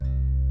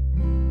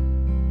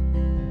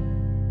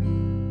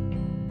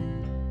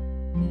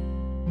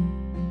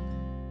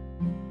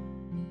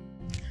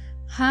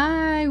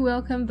Hi,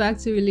 welcome back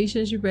to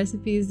Relationship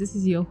Recipes. This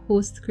is your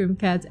host, Cream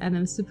Cat, and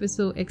I'm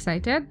so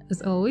excited,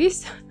 as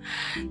always,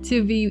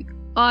 to be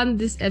on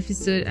this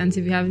episode and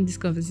to be having this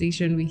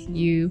conversation with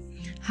you.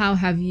 How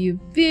have you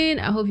been?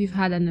 I hope you've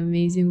had an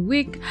amazing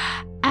week,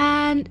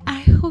 and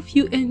I hope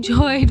you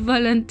enjoyed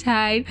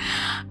Valentine.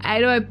 I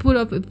know I put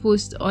up a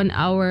post on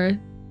our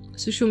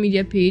social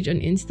media page on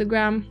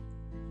Instagram.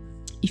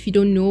 If you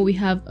don't know, we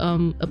have a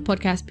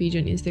podcast page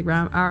on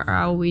Instagram,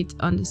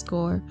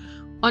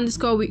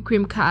 _with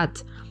Cream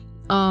Cat,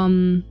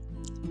 and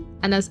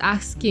I was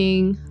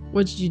asking,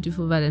 what did you do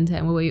for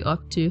Valentine? What were you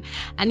up to?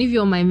 And if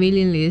you're on my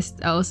mailing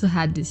list, I also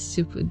had this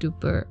super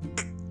duper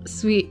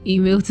sweet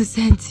email to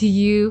send to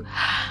you,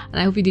 and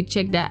I hope you did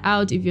check that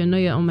out. If you're not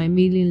yet on my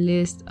mailing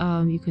list,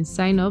 you can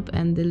sign up,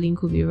 and the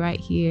link will be right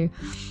here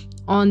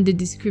on the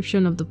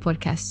description of the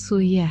podcast. So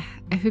yeah,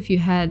 I hope you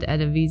had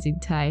an amazing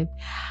time.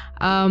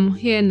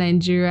 Here in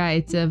Nigeria,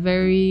 it's a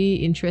very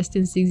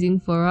interesting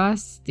season for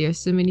us. There are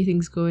so many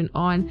things going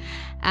on,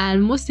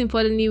 and most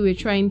importantly, we're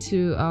trying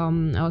to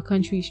our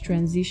country is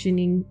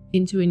transitioning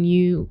into a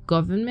new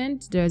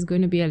government. There's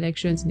going to be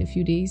elections in a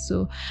few days,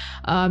 so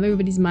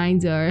everybody's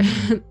minds are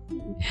in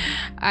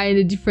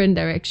a different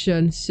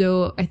direction.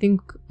 So I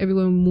think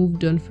everyone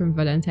moved on from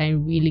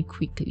Valentine really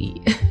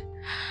quickly.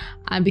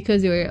 And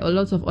because there were a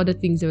lot of other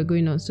things that were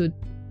going on, so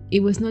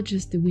it was not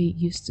just the way it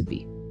used to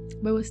be.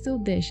 But we're still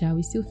there, Sha.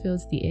 We still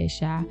felt the air,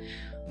 Sha.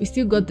 We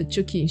still got the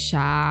choking,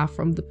 Sha,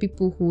 from the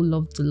people who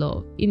love to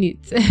love, in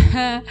it.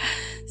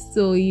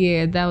 So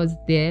yeah, that was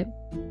there.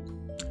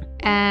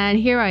 And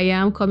here I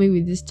am coming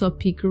with this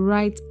topic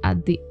right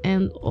at the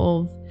end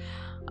of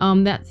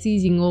that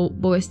season,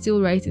 but we're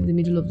still right in the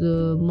middle of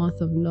the month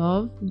of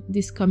love.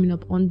 This coming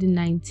up on the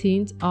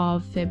 19th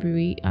of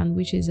February, and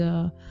which is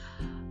a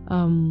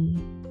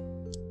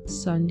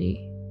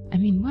Sunday. I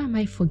mean, why am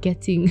I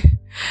forgetting?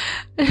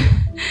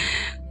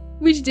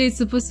 Which day it's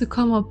supposed to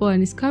come up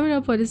on? It's coming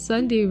up on a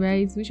Sunday,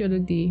 right? Which other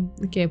day?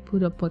 Okay, I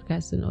put up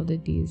podcasts on other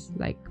days,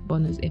 like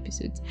bonus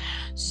episodes.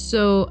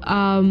 So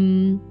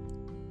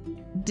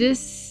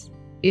this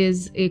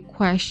is a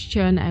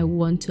question I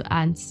want to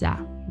answer.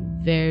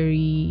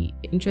 Very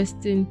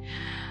interesting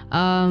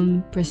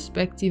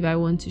perspective. I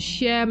want to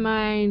share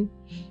mine.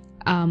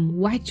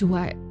 What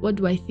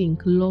do I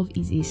think love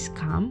is a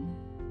scam?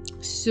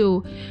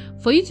 So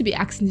for you to be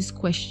asking this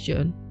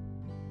question,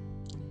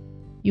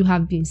 you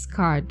have been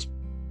scarred.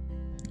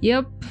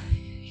 Yep,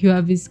 you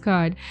have been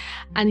scarred,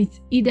 and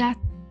it's either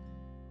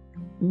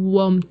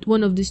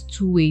one of these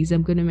two ways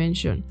I'm going to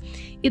mention.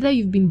 Either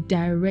you've been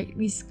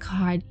directly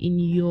scarred in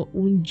your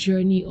own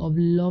journey of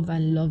love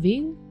and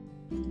loving,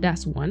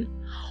 that's one,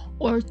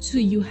 or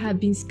two, you have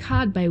been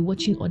scarred by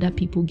watching other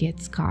people get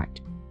scarred.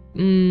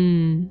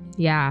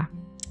 Yeah.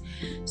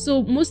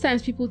 So most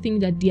times people think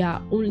that the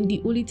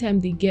only time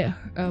they get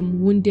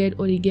wounded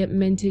or they get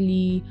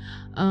mentally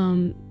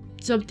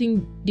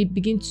something, they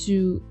begin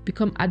to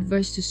become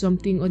adverse to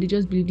something, or they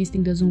just believe this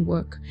thing doesn't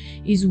work,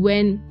 is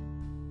when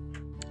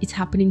it's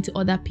happening to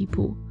other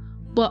people.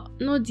 But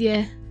no,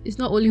 dear, it's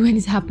not only when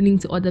it's happening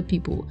to other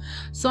people.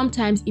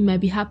 Sometimes it might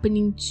be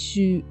happening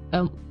to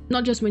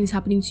not just when it's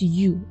happening to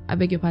you, I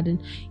beg your pardon,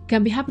 it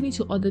can be happening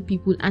to other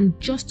people, and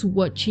just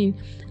watching,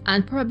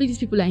 and probably these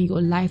people are in your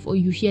life, or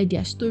you hear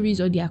their stories,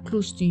 or they are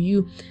close to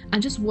you,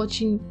 and just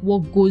watching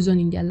what goes on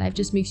in their life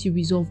just makes you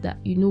resolve that,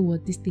 you know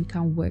what, this thing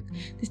can't work.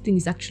 This thing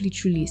is actually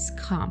truly a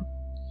scam.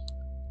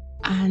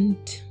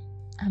 And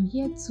I'm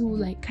here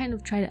to kind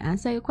of try to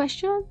answer your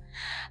question.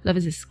 Love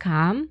is a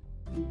scam.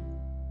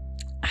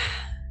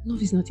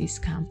 Love is not a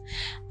scam.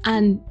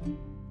 And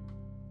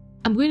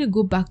I'm going to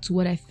go back to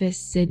what I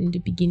first said in the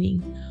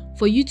beginning.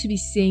 For you to be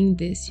saying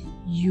this,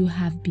 you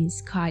have been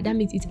scarred. That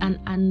means it's an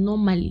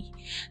anomaly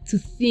to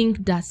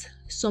think that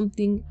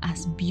something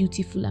as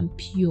beautiful and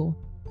pure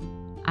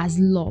as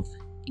love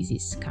is a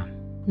scam.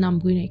 Now I'm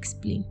going to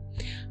explain.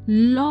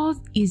 Love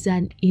is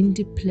an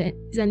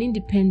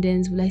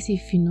independent, will I say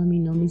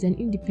phenomenon? It's an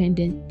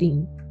independent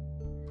thing.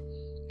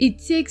 It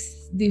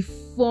takes the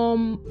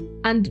form,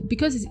 and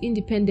because it's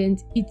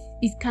independent,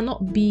 it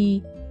cannot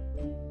be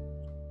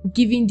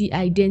giving the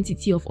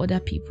identity of other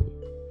people,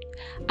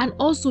 and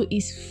also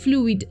is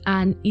fluid,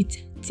 and it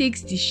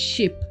takes the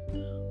shape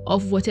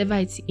of whatever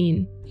it's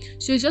in.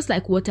 So it's just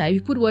like water. If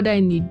you put water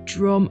in a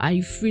drum and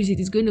you freeze it,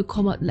 it's going to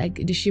come out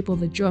like the shape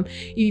of a drum.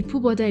 If you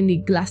put water in a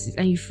glass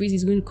and you freeze it,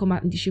 it's going to come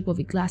out in the shape of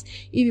a glass.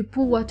 If you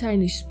put water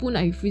in a spoon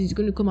and you freeze it, it's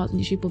going to come out in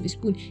the shape of a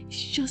spoon. It's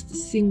just the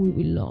same way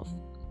with love.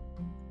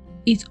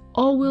 It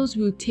always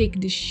will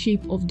take the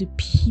shape of the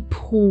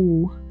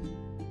people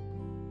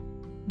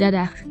that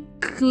are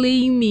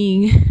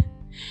claiming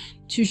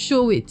to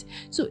show it.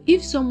 So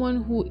if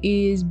someone who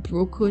is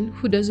broken,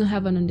 who doesn't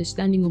have an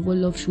understanding of what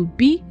love should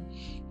be,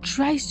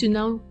 tries to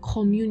now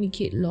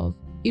communicate love,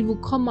 it will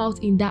come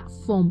out in that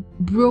form,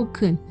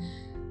 broken,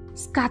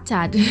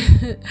 scattered,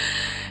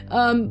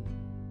 and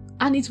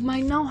it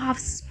might now have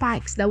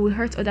spikes that will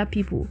hurt other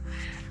people.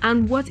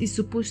 And what is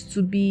supposed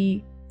to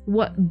be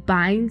what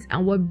binds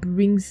and what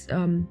brings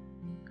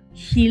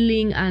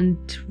healing and,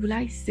 will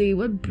I say,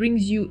 what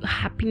brings you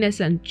happiness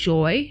and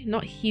joy,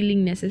 not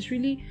healing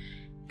necessarily,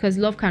 because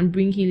love can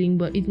bring healing,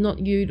 but it's not,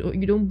 you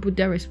don't put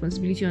that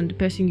responsibility on the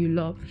person you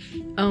love.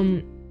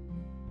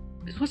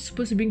 What's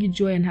supposed to bring you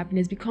joy and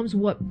happiness becomes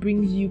what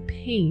brings you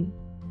pain,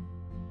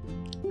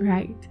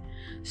 right?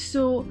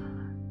 So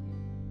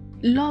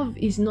love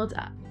is not,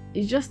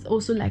 it's just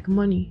also like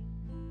money.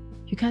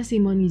 You can't say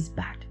money is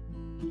bad.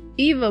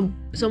 If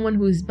someone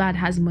who is bad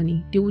has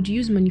money, they would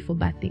use money for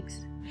bad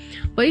things.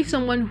 But if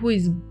someone who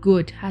is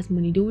good has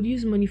money, they would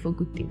use money for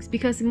good things,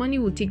 because money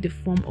will take the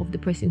form of the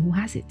person who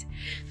has it.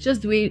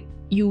 Just the way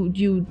you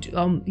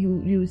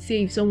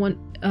say if someone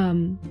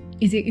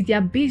they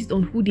are based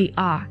on who they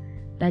are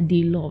that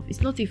they love.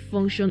 It's not a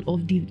function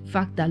of the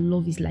fact that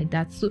love is like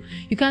that. So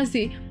you can't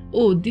say,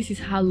 oh, this is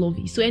how love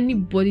is, so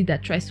anybody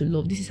that tries to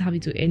love, this is how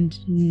it will end.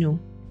 No,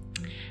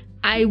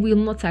 I will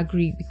not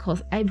agree,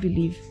 because I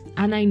believe,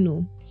 and I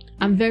know,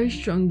 and very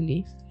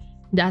strongly,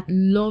 that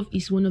love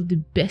is one of the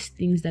best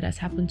things that has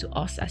happened to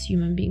us as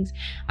human beings.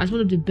 And it's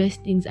one of the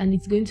best things, and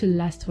it's going to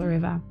last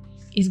forever.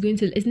 It's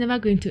never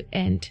going to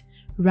end,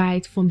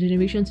 right? From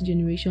generation to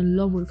generation,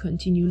 love will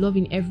continue. Love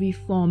in every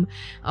form,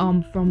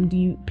 from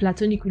the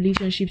platonic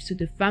relationships to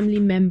the family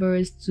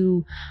members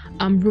to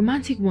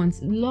romantic ones.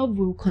 Love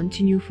will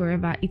continue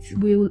forever. It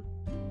will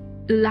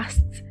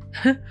last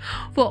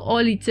for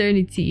all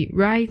eternity,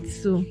 right?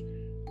 So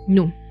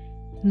no,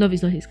 love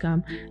is not a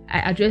scam. I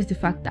address the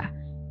fact that,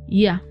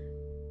 yeah,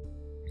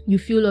 you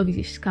feel love is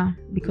a scam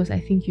because I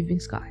think you've been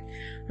scarred.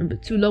 Number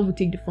two, love will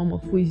take the form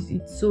of who is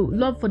it. So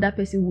love for that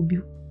person will be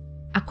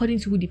according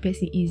to who the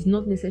person is,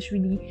 not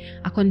necessarily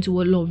according to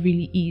what love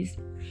really is.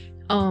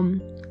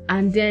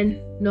 And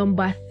then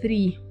number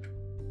three,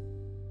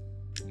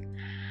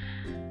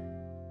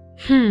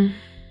 if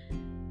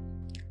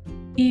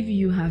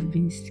you have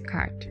been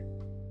scarred,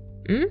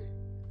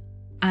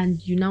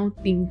 and you now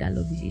think that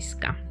love is a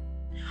scam,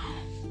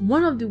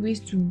 one of the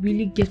ways to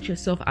really get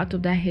yourself out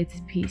of that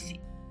headspace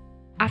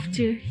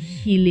after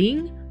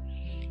healing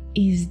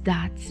is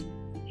that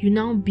you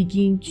now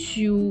begin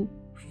to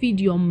feed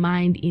your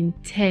mind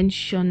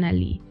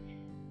intentionally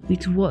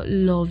with what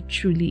love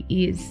truly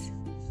is.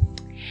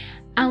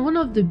 And one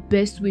of the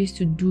best ways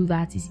to do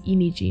that is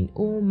imaging.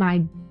 Oh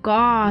my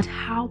God,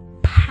 how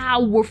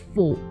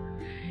powerful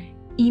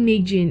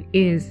imaging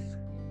is.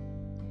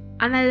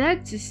 And I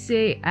like to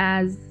say,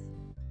 as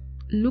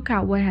look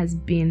at what has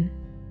been.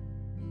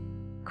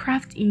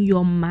 Craft in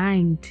your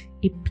mind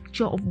a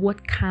picture of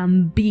what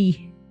can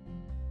be,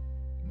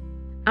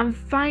 and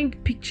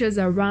find pictures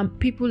around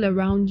people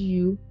around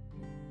you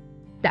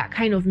that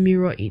kind of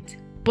mirror it,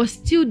 but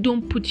still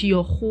don't put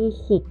your whole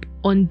hope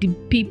on the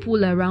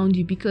people around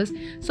you, because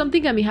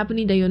something can be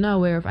happening that you're not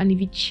aware of, and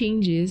if it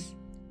changes,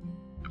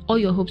 all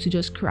your hopes will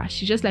just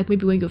crash. It's just like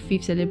maybe when your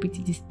fifth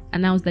celebrity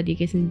announced that they're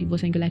getting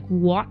divorced and you're like,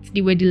 what?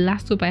 They were the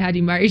last hope I had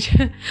in marriage.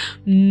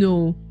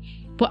 No,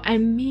 but I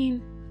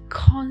mean,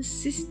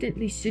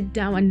 consistently sit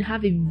down and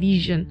have a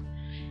vision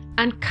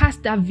and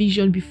cast that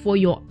vision before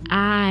your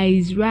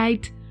eyes,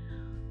 right?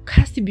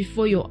 Cast it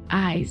before your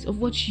eyes of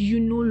what you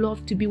know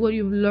love to be, what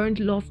you've learned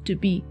love to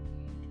be,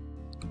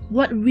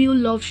 what real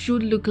love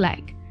should look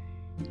like,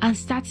 and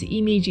start to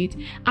image it.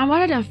 And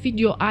rather than feed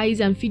your eyes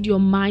and feed your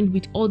mind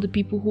with all the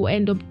people who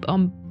end up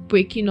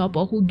breaking up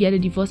or who get a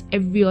divorce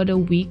every other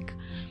week,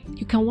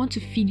 you can want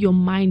to feed your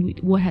mind with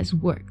what has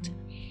worked.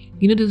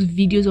 You know those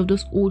videos of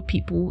those old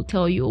people who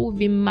tell you, oh, we've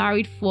been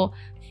married for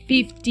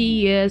 50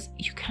 years.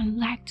 You can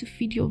like to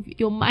feed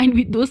your mind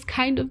with those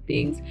kind of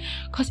things,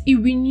 because it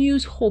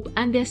renews hope.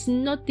 And there's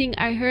nothing,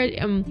 I heard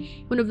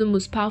one of the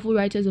most powerful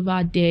writers of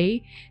our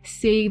day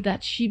say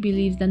that she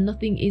believes that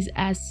nothing is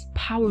as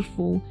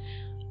powerful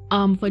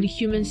for the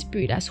human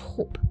spirit as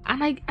hope.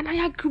 And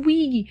I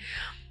agree.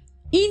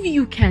 If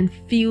you can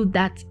feel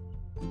that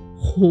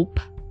hope,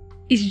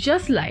 it's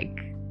just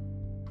like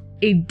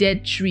a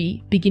dead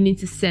tree beginning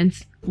to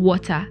sense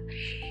water.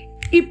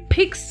 It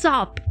picks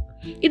up.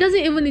 It doesn't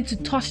even need to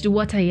touch the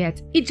water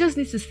yet. It just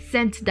needs to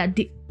sense that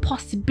the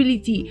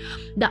possibility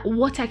that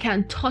water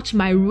can touch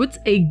my roots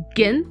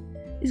again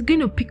is going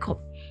to pick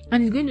up,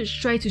 and it's going to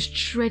try to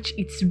stretch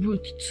its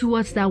root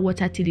towards that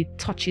water till it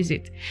touches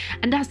it.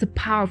 And that's the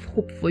power of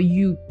hope for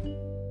you.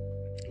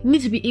 You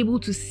need to be able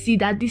to see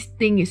that this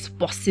thing is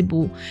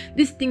possible.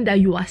 This thing that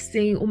you are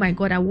saying, oh my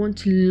God, I want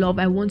to love,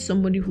 I want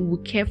somebody who will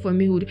care for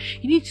me. You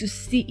need to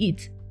see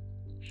it.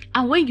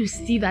 And when you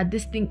see that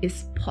this thing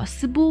is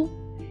possible,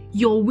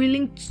 you're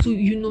willing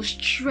to,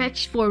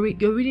 stretch for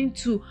it. You're willing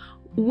to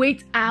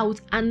wait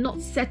out and not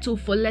settle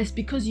for less,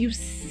 because you've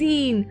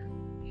seen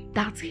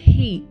that,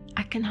 hey,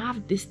 I can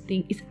have this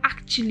thing. It's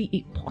actually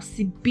a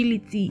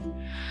possibility.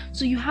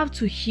 So you have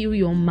to heal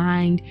your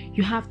mind.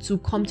 You have to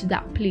come to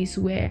that place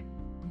where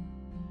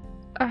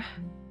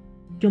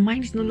your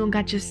mind is no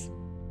longer just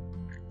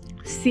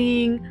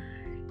seeing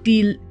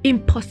the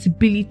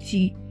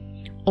impossibility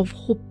of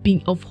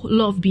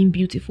love being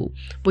beautiful,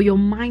 but your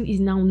mind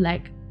is now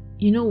like,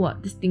 you know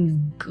what, this thing is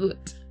good.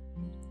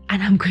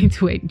 and I'm going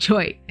to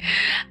enjoy,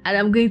 and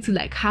I'm going to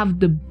like have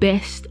the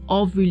best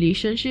of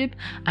relationship.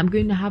 I'm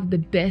going to have the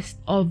best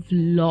of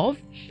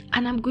love,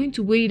 and I'm going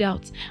to weigh it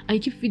out. And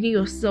you keep feeding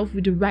yourself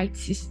with the right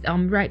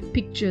system, right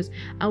pictures,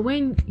 and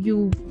when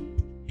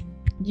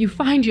you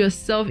find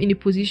yourself in a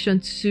position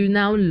to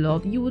now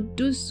love, you will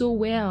do so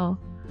well,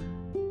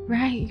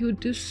 right? You will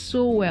do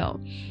so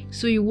well.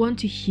 So you want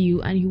to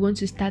heal, and you want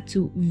to start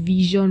to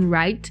vision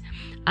right,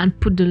 and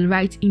put the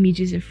right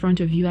images in front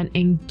of you, and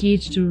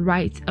engage the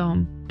right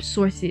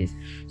sources.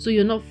 So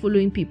you're not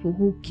following people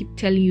who keep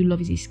telling you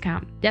love is a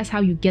scam. That's how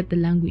you get the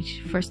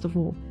language. First of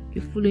all,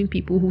 you're following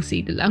people who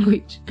say the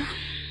language.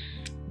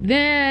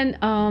 Then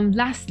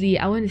lastly,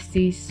 I want to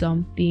say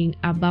something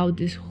about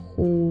this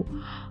whole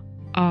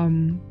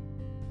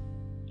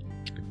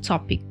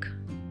topic.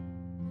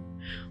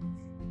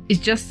 It's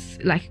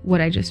just like what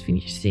I just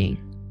finished saying.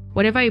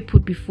 Whatever you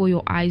put before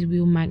your eyes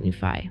will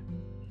magnify.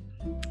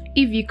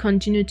 If you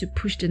continue to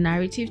push the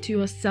narrative to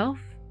yourself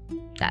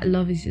that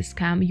love is a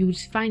scam, you will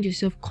find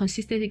yourself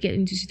consistently getting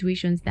into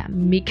situations that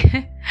make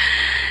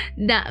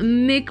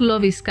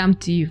love a scam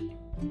to you.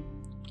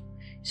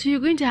 So you're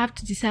going to have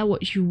to decide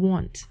what you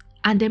want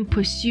and then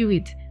pursue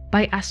it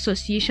by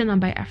association and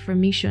by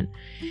affirmation.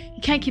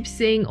 You can't keep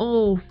saying,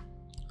 oh,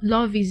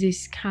 love is a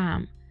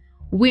scam,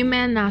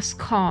 women are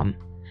scum,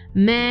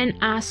 men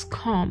are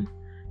scum.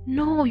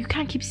 No, you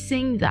can't keep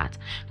saying that,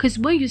 because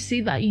when you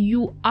say that,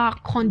 you are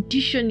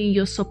conditioning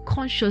your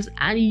subconscious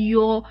and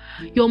your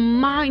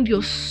mind,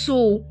 your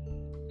soul,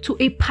 to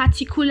a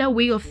particular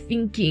way of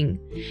thinking,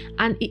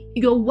 and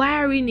you're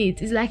wiring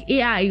it. It's like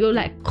AI. You're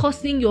like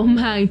causing your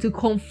mind to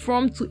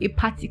conform to a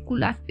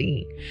particular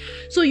thing.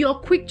 So you're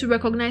quick to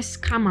recognize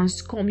scam and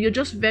scum. You're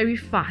just very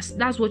fast.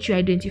 That's what you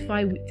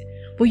identify with,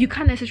 but you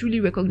can't necessarily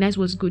recognize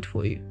what's good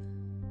for you,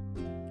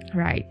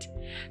 right?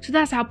 So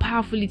that's how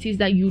powerful it is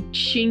that you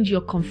change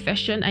your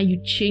confession and you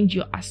change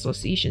your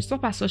association.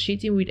 Stop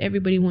associating with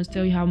everybody who wants to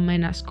tell you how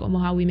men are scum or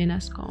how women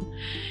are scum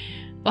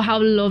or how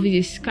love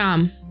is a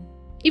scam.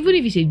 Even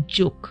if it's a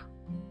joke,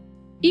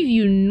 if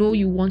you know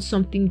you want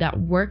something that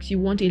works, you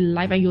want a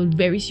life, and you're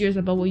very serious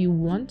about what you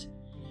want,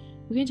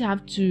 you're going to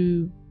have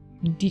to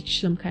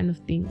ditch some kind of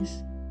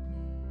things,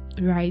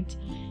 right?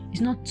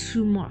 It's not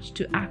too much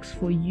to ask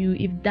for you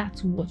if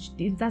that's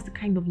the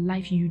kind of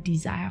life you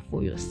desire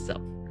for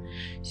yourself.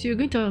 So you're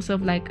going to tell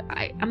yourself, like,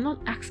 I'm not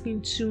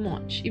asking too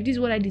much. If this is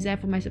what I desire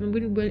for myself, I'm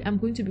going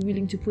to be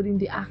willing to put in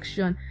the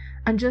action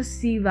and just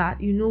see that,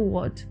 you know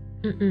what,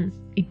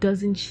 it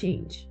doesn't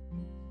change.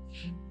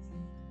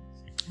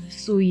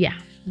 So yeah,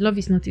 love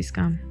is not a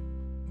scam.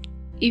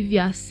 If you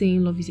are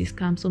saying love is a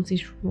scam,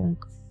 something's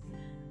wrong.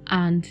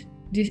 And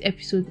this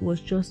episode was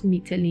just me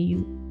telling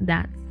you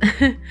that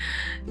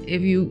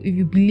if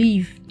you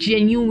believe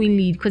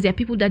genuinely, because there are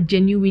people that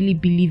genuinely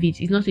believe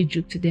it's not a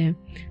joke to them,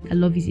 that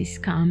love is a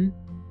scam,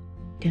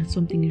 then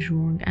something is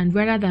wrong. And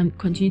rather than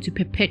continue to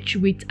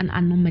perpetuate an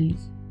anomaly,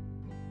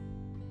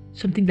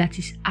 something that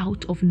is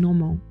out of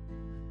normal,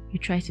 you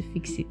try to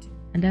fix it.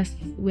 And that's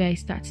where I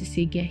start to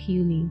say get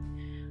healing,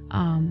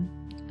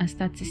 and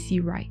start to see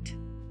right.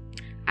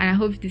 And I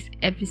hope this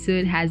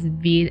episode has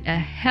been a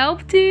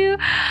help to you.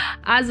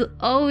 As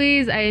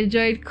always, I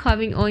enjoyed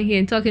coming on here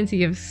and talking to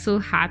you. I'm so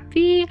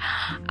happy.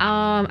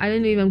 I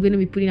don't know if I'm going to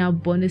be putting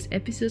out bonus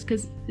episodes,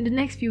 because in the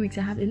next few weeks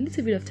I have a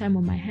little bit of time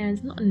on my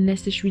hands. Not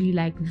necessarily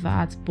like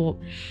that, but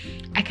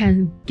I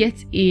can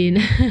get in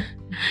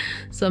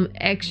some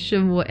extra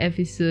more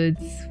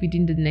episodes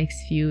within the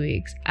next few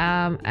weeks.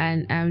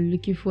 And I'm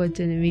looking forward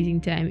to an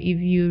amazing time. If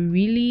you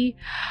really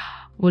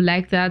would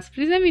like that,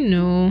 please let me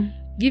know.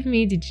 Give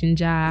me the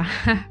ginger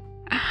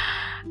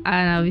and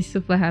I'll be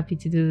super happy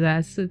to do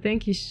that. So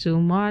thank you so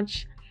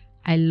much.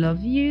 I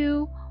love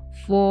you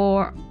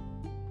for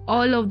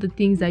all of the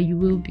things that you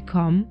will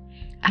become,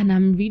 and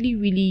I'm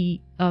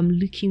really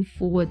looking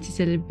forward to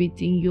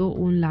celebrating your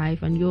own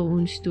life and your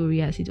own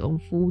story as it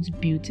unfolds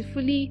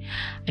beautifully.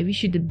 I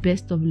wish you the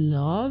best of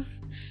love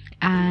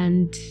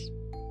and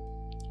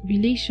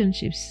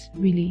relationships,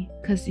 really,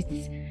 because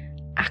it's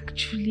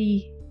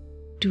actually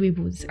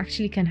doable. It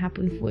actually can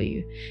happen for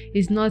you.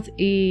 It's not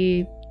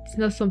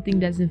something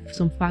that's in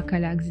some far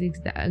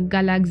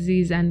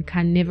galaxies and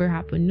can never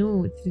happen.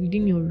 No, it's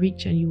within your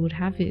reach and you would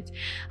have it.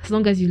 As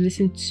long as you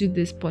listen to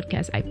this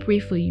podcast, I pray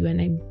for you,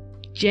 and I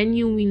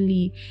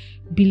genuinely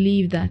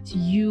believe that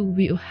you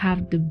will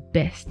have the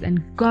best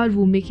and God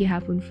will make it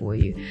happen for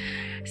you.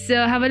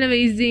 So have an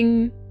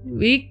amazing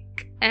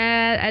week,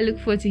 and I look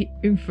forward to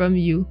hearing from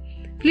you.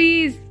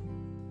 Please,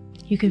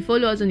 you can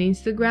follow us on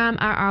Instagram,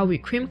 RR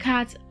with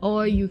Creamcat,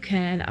 or you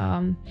can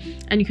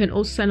and you can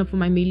also sign up for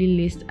my mailing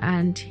list,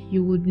 and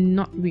you would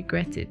not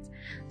regret it.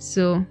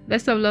 So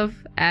best of love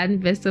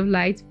and best of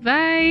light.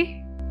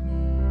 Bye.